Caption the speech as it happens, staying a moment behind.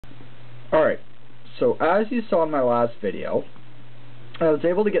Alright, so as you saw in my last video, I was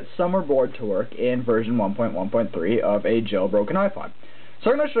able to get Summerboard to work in version 1.1.3 of a jailbroken iPod. So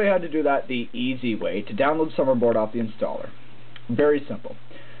I'm going to show you how to do that the easy way, to download Summerboard off the installer. Very simple.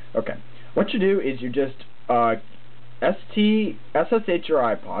 Okay, what you do is you just SSH your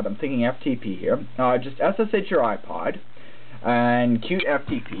iPod, I'm thinking FTP here, just SSH your iPod, and cute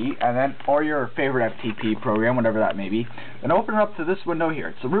FTP, and then, or your favorite FTP program, whatever that may be, and open it up to this window here.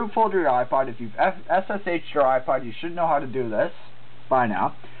 It's the root folder of your iPod. If you've SSH'd your iPod, you should know how to do this by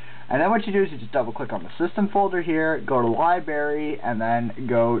now. And then what you do is you just double click on the system folder here, go to library, and then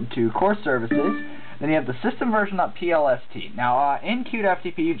go to core services. Then you have the system version.plst. Now in cute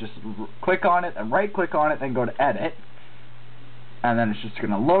FTP, you just click on it and right click on it, then go to edit. And then it's just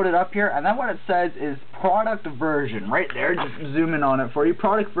going to load it up here, and then what it says is product version, right there, just zoom in on it for you,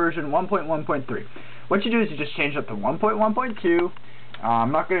 product version 1.1.3. What you do is you just change it to 1.1.2,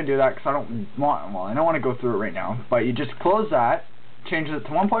 I'm not going to do that because I don't want to go through it right now, but you just close that, change it to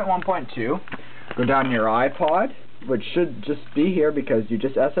 1.1.2, go down to your iPod, which should just be here because you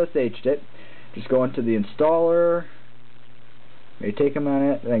just SSH'd it, just go into the installer, may take a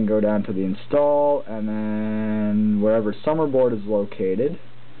minute, then go down to the install, and then wherever Summerboard is located,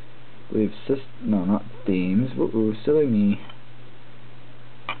 I believe no, not themes, ooh, silly me,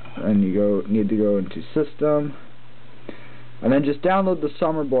 and you need to go into system, and then just download the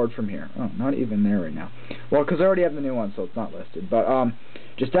Summerboard from here. Oh, not even there right now. Well, because I already have the new one, so it's not listed, but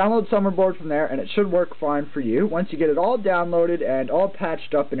just download Summerboard from there, and it should work fine for you. Once you get it all downloaded and all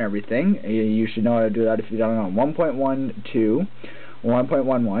patched up and everything, you should know how to do that if you've done it on 1.12,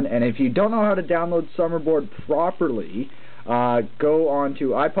 1.11, and if you don't know how to download Summerboard properly, go on to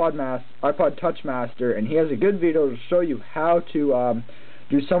iPod Touch Master, and he has a good video to show you how to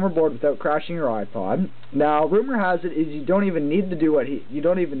do Summerboard without crashing your iPod. Now, rumor has it is you don't even need to do what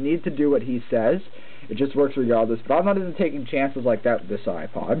he says. It just works regardless. But I'm not even taking chances like that with this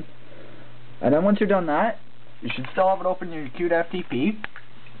iPod. And then once you're done that, you should still have it open in your cute FTP.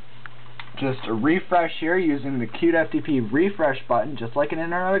 Just refresh here using the cute FTP refresh button, just like an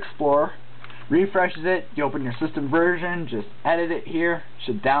Internet Explorer. Refreshes it, you open your system version, just edit it here,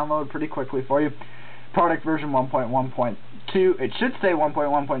 should download pretty quickly for you. Product version 1.1.2, it should say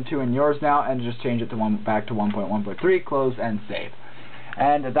 1.1.2 in yours now, and just change it to back to 1.1.3, close and save.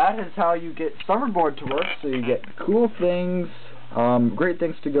 And that is how you get Summerboard to work, so you get cool things, great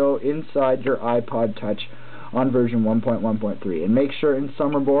things to go inside your iPod Touch on version 1.1.3. And make sure in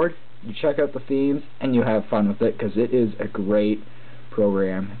Summerboard, you check out the themes and you have fun with it, because it is a great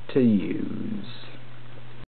program to use.